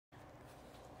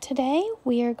today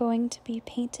we are going to be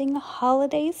painting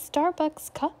holiday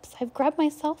Starbucks cups. I've grabbed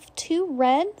myself two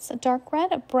reds, a dark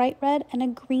red, a bright red, and a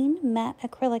green matte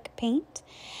acrylic paint,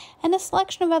 and a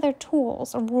selection of other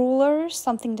tools, a ruler,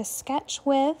 something to sketch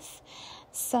with,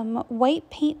 some white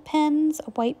paint pens,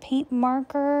 a white paint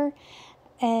marker,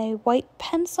 a white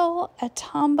pencil, a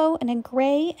Tombow, and a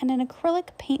gray, and an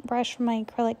acrylic paintbrush for my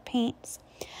acrylic paints.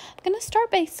 I'm going to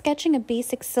start by sketching a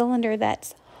basic cylinder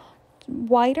that's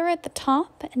wider at the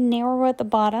top and narrower at the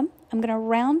bottom. I'm going to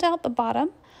round out the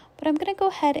bottom, but I'm going to go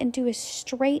ahead and do a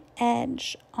straight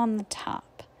edge on the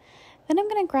top. Then I'm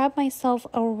going to grab myself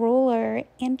a ruler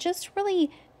and just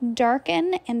really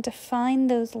darken and define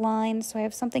those lines so I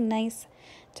have something nice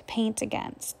to paint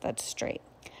against that's straight.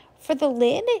 For the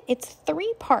lid, it's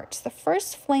three parts. The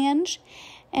first flange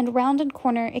and rounded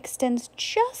corner extends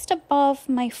just above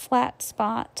my flat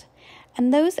spot,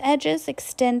 and those edges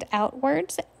extend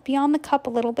outwards beyond the cup a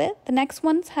little bit. The next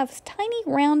ones have tiny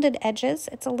rounded edges.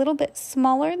 It's a little bit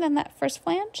smaller than that first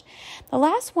flange. The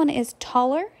last one is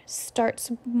taller,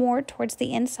 starts more towards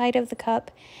the inside of the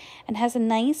cup, and has a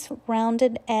nice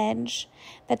rounded edge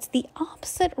that's the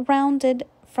opposite rounded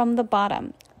from the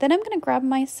bottom. Then I'm going to grab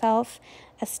myself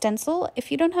a stencil.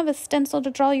 If you don't have a stencil to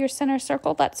draw your center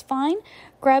circle, that's fine.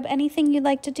 Grab anything you'd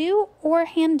like to do or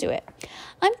hand do it.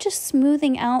 I'm just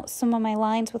smoothing out some of my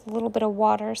lines with a little bit of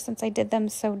water since I did them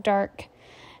so dark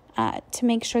to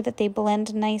make sure that they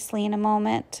blend nicely in a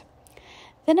moment.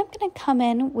 Then I'm going to come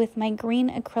in with my green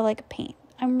acrylic paint.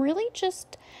 I'm really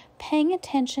just paying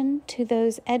attention to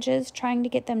those edges, trying to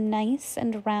get them nice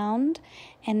and round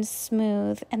and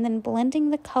smooth, and then blending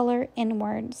the color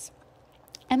inwards.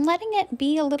 I'm letting it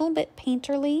be a little bit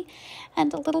painterly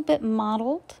and a little bit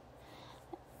modeled.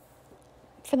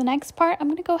 For the next part, I'm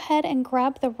going to go ahead and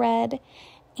grab the red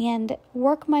and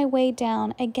work my way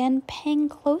down, again paying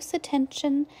close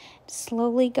attention,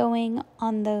 slowly going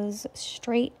on those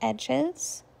straight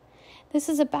edges. This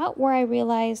is about where I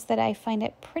realize that I find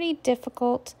it pretty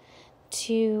difficult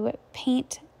to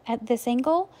paint at this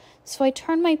angle, so I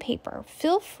turn my paper.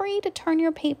 Feel free to turn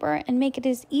your paper and make it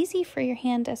as easy for your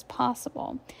hand as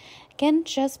possible. Again,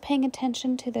 just paying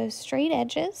attention to those straight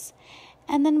edges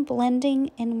and then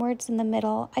blending inwards in the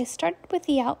middle. I started with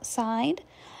the outside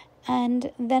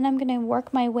and then I'm going to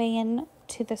work my way in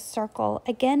to the circle.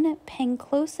 Again, paying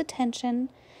close attention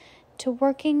to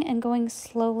working and going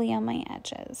slowly on my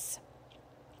edges.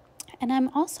 And I'm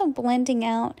also blending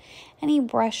out any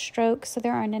brush strokes so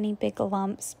there aren't any big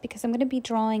lumps, because I'm going to be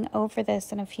drawing over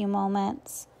this in a few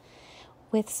moments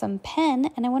with some pen,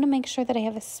 and I want to make sure that I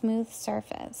have a smooth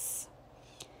surface.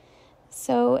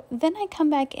 So then I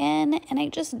come back in and I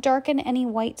just darken any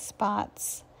white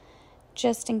spots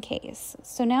just in case.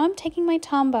 So now I'm taking my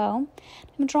Tombow,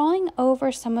 I'm drawing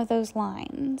over some of those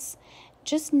lines,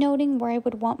 just noting where I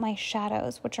would want my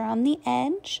shadows, which are on the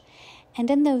edge and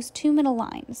in those two middle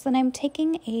lines. Then I'm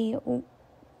taking a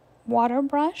water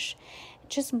brush,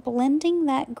 just blending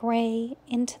that gray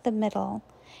into the middle.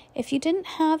 If you didn't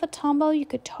have a Tombow, you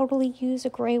could totally use a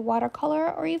gray watercolor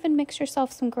or even mix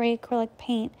yourself some gray acrylic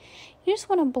paint. You just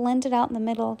want to blend it out in the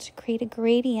middle to create a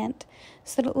gradient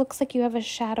so that it looks like you have a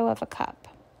shadow of a cup.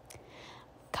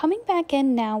 Coming back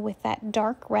in now with that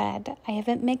dark red, I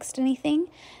haven't mixed anything.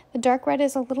 The dark red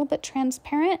is a little bit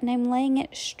transparent and I'm laying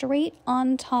it straight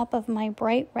on top of my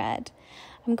bright red.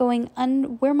 I'm going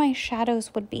where my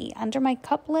shadows would be, under my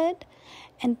cup lid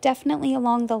and definitely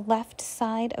along the left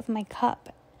side of my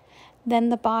cup. Then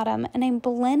the bottom, and I'm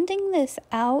blending this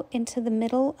out into the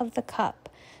middle of the cup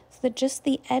so that just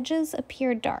the edges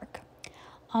appear dark.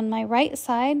 On my right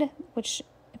side, which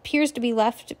appears to be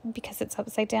left because it's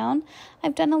upside down,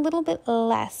 I've done a little bit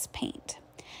less paint.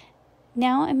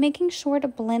 Now I'm making sure to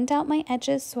blend out my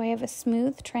edges so I have a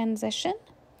smooth transition.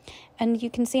 And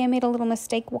you can see I made a little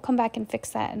mistake. We'll come back and fix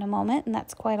that in a moment, and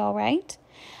that's quite all right.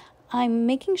 I'm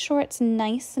making sure it's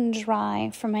nice and dry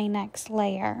for my next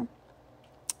layer.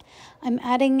 I'm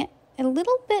adding a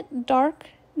little bit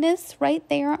darkness right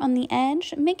there on the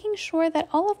edge, making sure that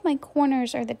all of my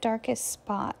corners are the darkest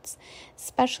spots,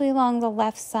 especially along the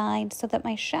left side, so that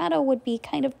my shadow would be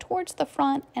kind of towards the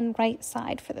front and right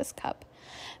side for this cup.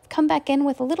 I've come back in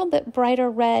with a little bit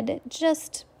brighter red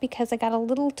just because I got a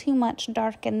little too much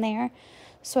dark in there,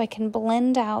 so I can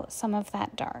blend out some of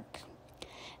that dark.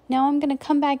 Now I'm going to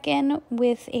come back in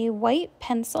with a white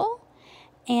pencil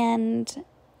and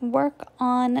work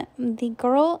on the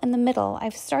girl in the middle.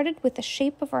 I've started with the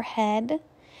shape of her head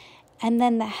and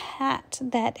then the hat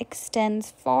that extends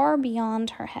far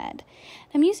beyond her head.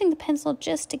 I'm using the pencil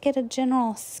just to get a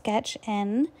general sketch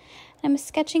in. I'm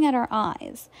sketching at her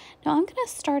eyes. Now I'm going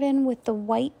to start in with the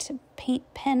white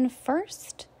paint pen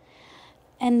first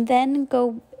and then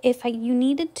you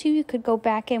needed to, you could go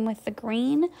back in with the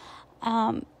green.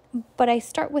 But I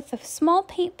start with a small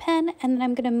paint pen, and then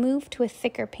I'm going to move to a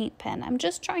thicker paint pen. I'm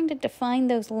just trying to define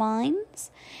those lines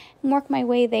and work my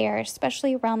way there,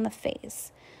 especially around the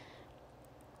face.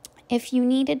 If you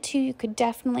needed to, you could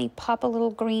definitely pop a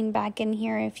little green back in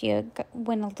here if you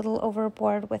went a little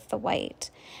overboard with the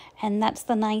white. And that's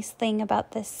the nice thing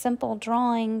about this simple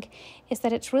drawing, is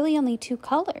that it's really only 2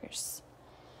 colors.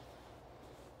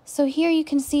 So here you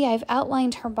can see I've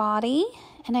outlined her body,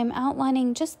 and I'm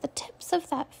outlining just the tips of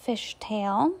that fish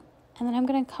tail. And then I'm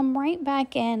going to come right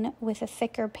back in with a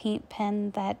thicker paint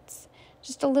pen that's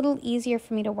just a little easier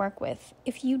for me to work with.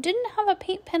 If you didn't have a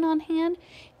paint pen on hand,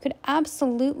 you could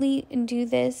absolutely do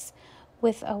this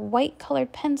with a white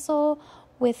colored pencil,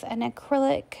 with an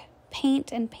acrylic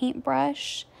paint and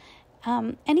paintbrush.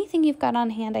 Anything you've got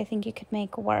on hand, I think you could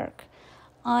make work.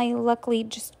 I luckily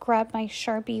just grabbed my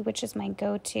Sharpie, which is my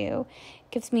go-to.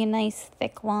 It gives me a nice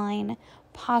thick line.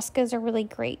 Poscas are really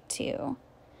great too.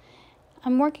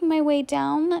 I'm working my way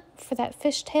down for that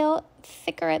fishtail,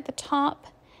 thicker at the top,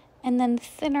 and then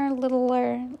thinner,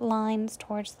 littler lines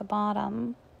towards the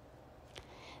bottom.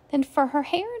 Then for her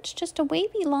hair, it's just a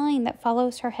wavy line that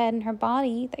follows her head and her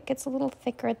body that gets a little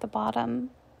thicker at the bottom,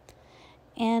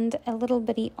 and a little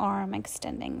bitty arm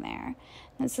extending there.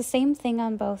 And it's the same thing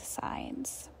on both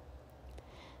sides.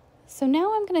 So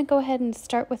now I'm going to go ahead and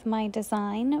start with my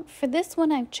design. For this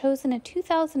one, I've chosen a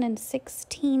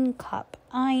 2016 cup.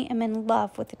 I am in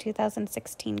love with the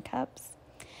 2016 cups.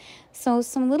 So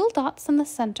some little dots in the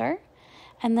center,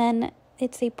 and then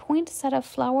it's a poinsettia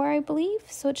flower, I believe.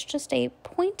 So it's just a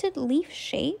pointed leaf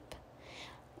shape,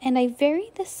 and I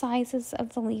vary the sizes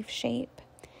of the leaf shape.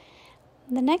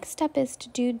 The next step is to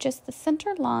do just the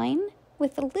center line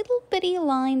with the little bitty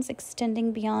lines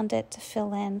extending beyond it to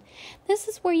fill in. This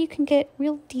is where you can get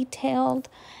real detailed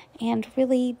and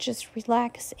really just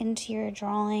relax into your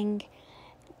drawing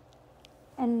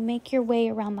and make your way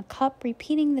around the cup,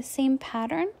 repeating the same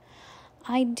pattern.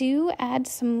 I do add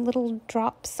some little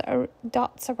drops or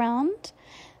dots around.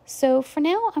 So for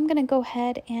now, I'm going to go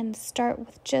ahead and start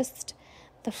with just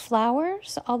the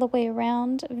flowers all the way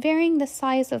around, varying the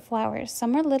size of flowers.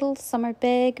 Some are little, some are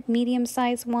big,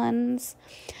 medium-sized ones.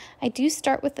 I do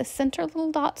start with the center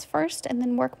little dots first and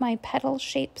then work my petal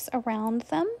shapes around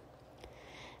them.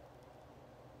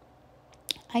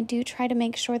 I do try to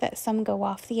make sure that some go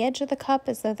off the edge of the cup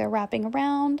as though they're wrapping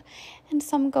around, and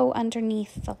some go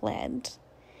underneath the lid.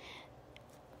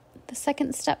 The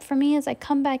second step for me is I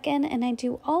come back in and I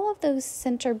do all of those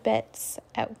center bits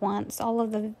at once, all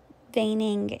of the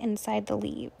veining inside the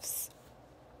leaves.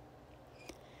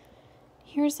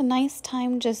 Here's a nice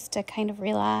time just to kind of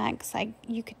relax.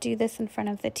 You could do this in front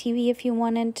of the TV if you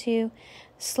wanted to,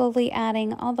 slowly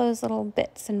adding all those little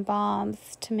bits and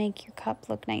bobs to make your cup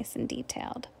look nice and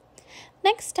detailed.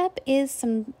 Next step is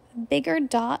some bigger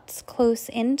dots close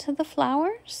into the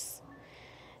flowers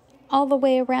all the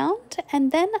way around,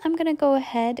 and then I'm going to go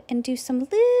ahead and do some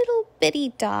little bitty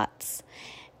dots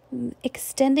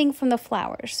extending from the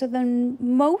flowers. So then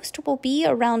most will be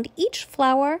around each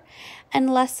flower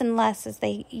and less as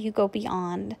you go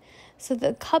beyond. So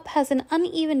the cup has an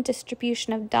uneven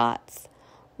distribution of dots,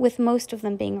 with most of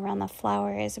them being around the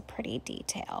flower is a pretty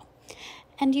detail.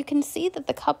 And you can see that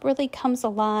the cup really comes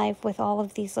alive with all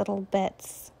of these little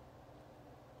bits.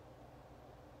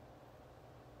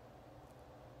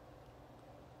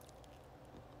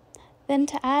 Then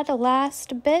to add a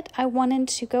last bit, I wanted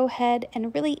to go ahead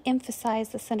and really emphasize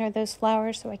the center of those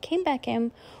flowers. So I came back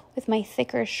in with my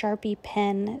thicker Sharpie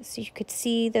pen so you could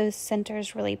see those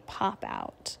centers really pop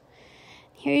out.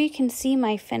 Here you can see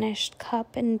my finished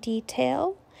cup in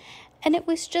detail. And it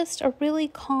was just a really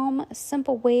calm,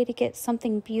 simple way to get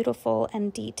something beautiful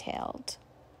and detailed.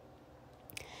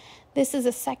 This is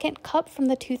a second cup from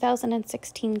the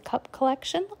 2016 cup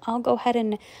collection. I'll go ahead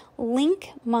and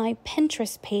link my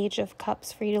Pinterest page of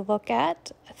cups for you to look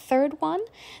at. A third one,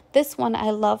 this one I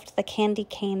loved the candy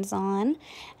canes on,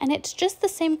 and it's just the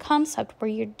same concept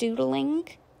where you're doodling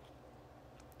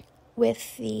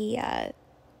with the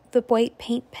white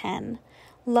paint pen.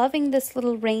 Loving this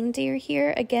little reindeer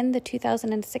here, again the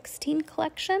 2016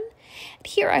 collection.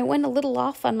 Here I went a little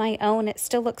off on my own. It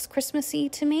still looks Christmassy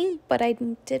to me, but I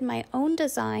did my own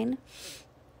design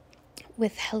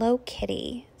with Hello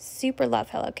Kitty. Super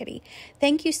love Hello Kitty.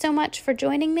 Thank you so much for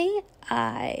joining me.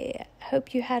 I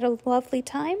hope you had a lovely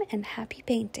time and happy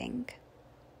painting.